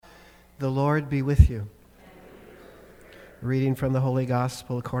The Lord be with you. Reading from the Holy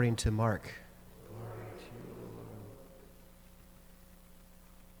Gospel according to Mark.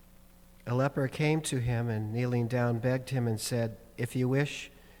 A leper came to him and, kneeling down, begged him and said, "If you wish,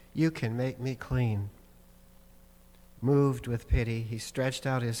 you can make me clean." Moved with pity, he stretched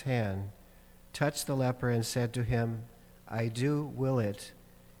out his hand, touched the leper, and said to him, "I do will it,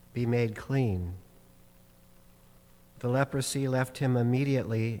 be made clean." The leprosy left him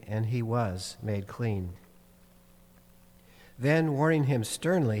immediately, and he was made clean. Then, warning him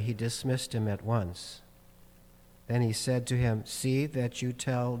sternly, he dismissed him at once. Then he said to him, "See that you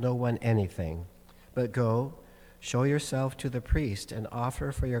tell no one anything, but go, show yourself to the priest, and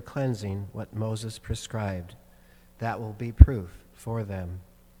offer for your cleansing what Moses prescribed. That will be proof for them."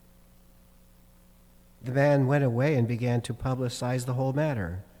 The man went away and began to publicize the whole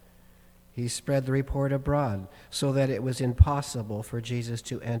matter. He spread the report abroad so that it was impossible for Jesus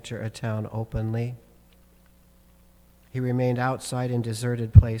to enter a town openly. He remained outside in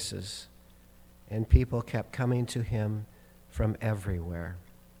deserted places, and people kept coming to him from everywhere.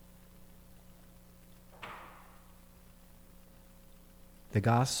 The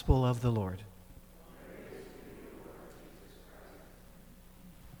Gospel of the Lord.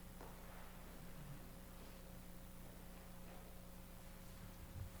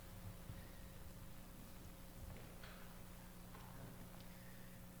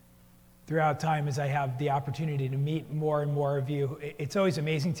 Throughout time, as I have the opportunity to meet more and more of you, it's always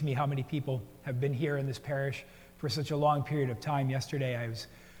amazing to me how many people have been here in this parish for such a long period of time. Yesterday, I was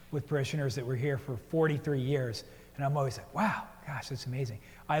with parishioners that were here for 43 years, and I'm always like, wow, gosh, that's amazing.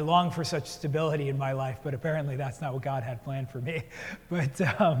 I long for such stability in my life, but apparently that's not what God had planned for me. But,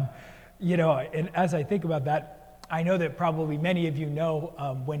 and as I think about that, I know that probably many of you know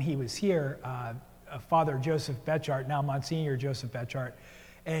when he was here, Father Joseph Betchart, now Monsignor Joseph Betchart.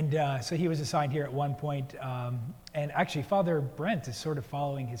 And so he was assigned here at one point, and actually Father Brent is sort of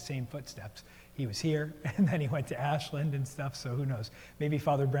following his same footsteps. He was here, and then he went to Ashland and stuff, so who knows? Maybe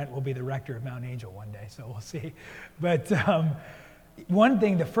Father Brent will be the rector of Mount Angel one day, so we'll see. But one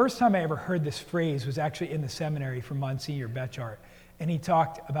thing, the first time I ever heard this phrase was actually in the seminary from Monsignor Betchart, and he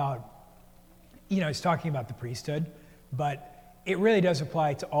talked about, he's talking about the priesthood, but it really does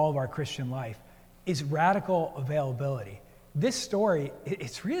apply to all of our Christian life, is radical availability. This story,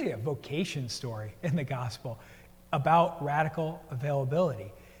 it's really a vocation story in the gospel about radical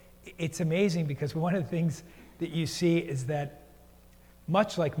availability. It's amazing because one of the things that you see is that,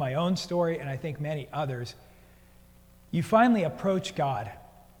 much like my own story, and I think many others, you finally approach God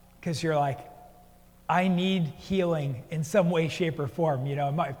because you're like, I need healing in some way, shape, or form.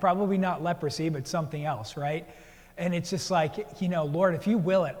 Probably not leprosy, but something else, right? And it's just like, Lord, if you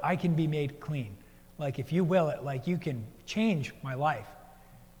will it, I can be made clean. Like, if you will it, like, you can change my life.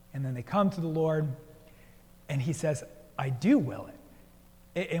 And then they come to the Lord, and he says, I do will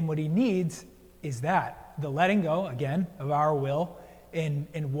it. And what he needs is that, the letting go, again, of our will,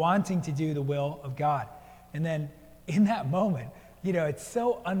 and wanting to do the will of God. And then in that moment, it's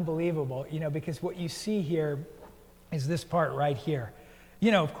so unbelievable, because what you see here is this part right here.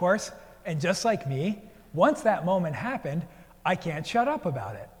 Of course, and just like me, once that moment happened, I can't shut up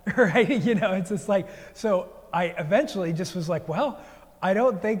about it, right? It's just like, so I eventually just was like, well, I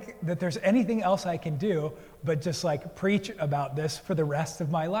don't think that there's anything else I can do but just like preach about this for the rest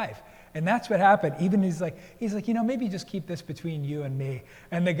of my life. And that's what happened. Even he's like, maybe just keep this between you and me.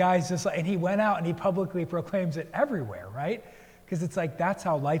 And the guy's just like, and he went out and he publicly proclaims it everywhere, right? Because it's like, that's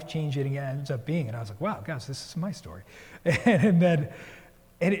how life-changing it ends up being. And I was like, wow, gosh, this is my story. And then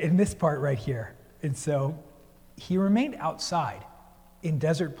in this part right here. And so he remained outside in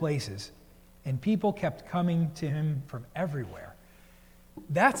desert places, and people kept coming to him from everywhere.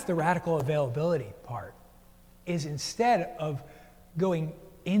 That's the radical availability part, is instead of going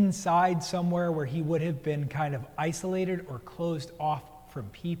inside somewhere where he would have been kind of isolated or closed off from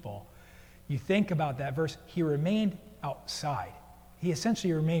people, you think about that verse, he remained outside. He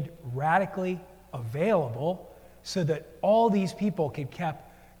essentially remained radically available so that all these people could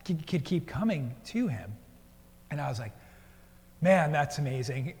keep coming to him. And I was like, man, that's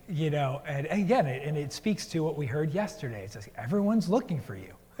amazing, and again, it speaks to what we heard yesterday. It's like, everyone's looking for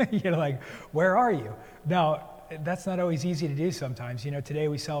you. Like, where are you? Now, that's not always easy to do sometimes. Today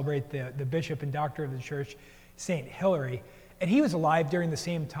we celebrate the bishop and doctor of the church, St. Hilary, and he was alive during the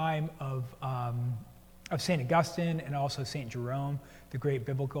same time of St. Augustine and also St. Jerome, the great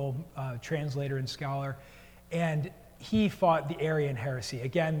biblical translator and scholar. And he fought the Arian heresy.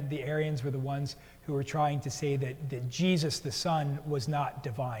 Again, the Arians were the ones who were trying to say that Jesus the Son was not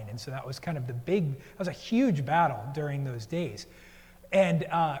divine. And so that was kind of that was a huge battle during those days. And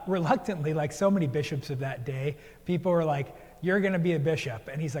reluctantly, like so many bishops of that day, people were like, you're going to be a bishop.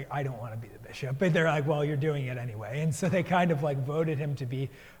 And he's like, I don't want to be the bishop. But they're like, well, you're doing it anyway. And so they kind of like voted him to be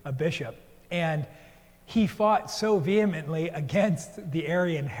a bishop. And he fought so vehemently against the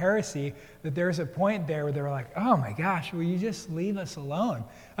Arian heresy that there's a point there where they were like, oh my gosh, will you just leave us alone?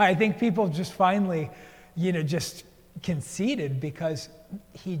 I think people just finally, just conceded because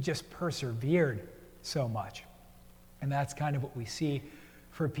he just persevered so much. And that's kind of what we see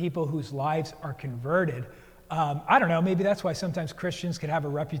for people whose lives are converted. I don't know, maybe that's why sometimes Christians can have a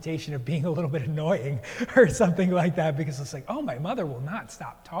reputation of being a little bit annoying or something like that, because it's like, oh, my mother will not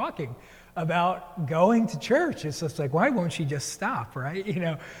stop talking about going to church. It's just like, why won't she just stop, right?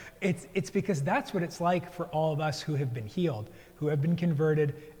 It's because that's what it's like for all of us who have been healed, who have been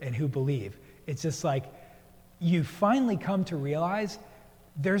converted, and who believe. It's just like you finally come to realize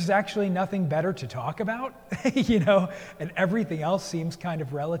there's actually nothing better to talk about, and everything else seems kind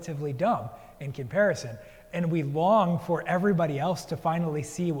of relatively dumb in comparison. And we long for everybody else to finally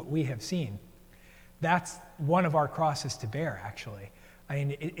see what we have seen. That's one of our crosses to bear, actually. I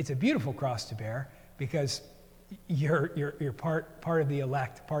mean, it's a beautiful cross to bear because you're part of the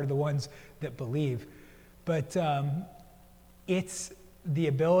elect, part of the ones that believe. But it's the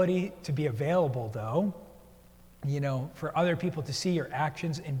ability to be available, though, for other people to see your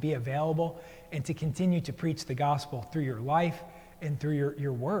actions and be available and to continue to preach the gospel through your life and through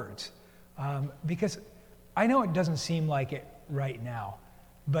your words. Because I know it doesn't seem like it right now,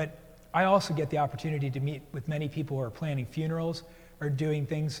 but I also get the opportunity to meet with many people who are planning funerals or doing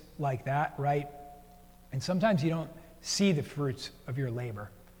things like that, right? And sometimes you don't see the fruits of your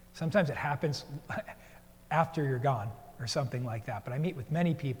labor. Sometimes it happens after you're gone or something like that. But I meet with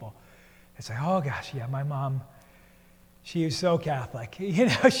many people. It's like, oh gosh, yeah, my mom, she was so Catholic.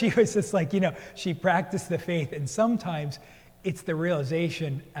 She was just like, she practiced the faith. And sometimes it's the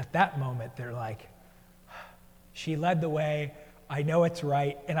realization at that moment, they're like, she led the way, I know it's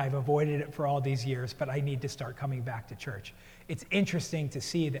right, and I've avoided it for all these years, but I need to start coming back to church. It's interesting to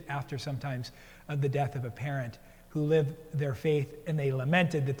see that after sometimes of the death of a parent who lived their faith and they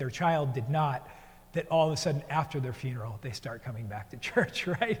lamented that their child did not, that all of a sudden after their funeral, they start coming back to church,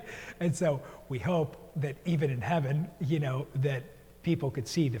 right? And so we hope that even in heaven, that people could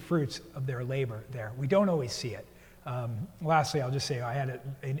see the fruits of their labor there. We don't always see it. Lastly, I'll just say I had it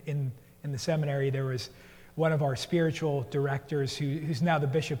in the seminary, there was one of our spiritual directors who's now the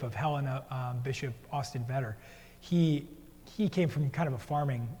Bishop of Helena, Bishop Austin Vetter. He came from kind of a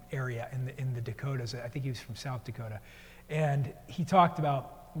farming area in the Dakotas. I think he was from South Dakota. And he talked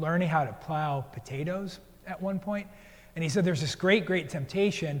about learning how to plow potatoes at one point. And he said there's this great, great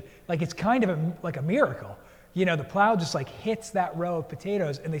temptation, like it's kind of like a miracle. The plow just like hits that row of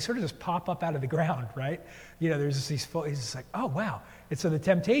potatoes and they sort of just pop up out of the ground, right? There's just he's just like, oh, wow. And so the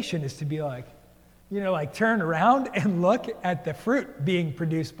temptation is to be like, turn around and look at the fruit being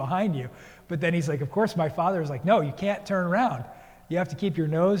produced behind you. But then he's like, of course, my father is like, no, you can't turn around. You have to keep your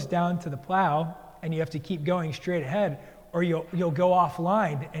nose down to the plow and you have to keep going straight ahead or you'll go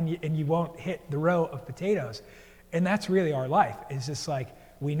offline and you won't hit the row of potatoes. And that's really our life. It's just like,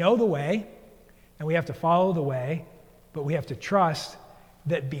 we know the way and we have to follow the way, but we have to trust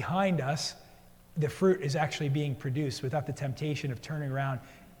that behind us, the fruit is actually being produced without the temptation of turning around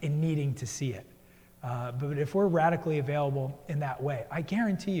and needing to see it. But if we're radically available in that way, I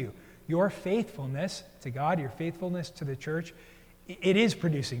guarantee you, your faithfulness to God, your faithfulness to the church, it is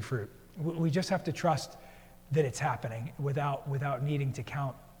producing fruit. We just have to trust that it's happening without needing to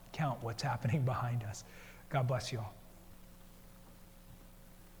count what's happening behind us. God bless you all.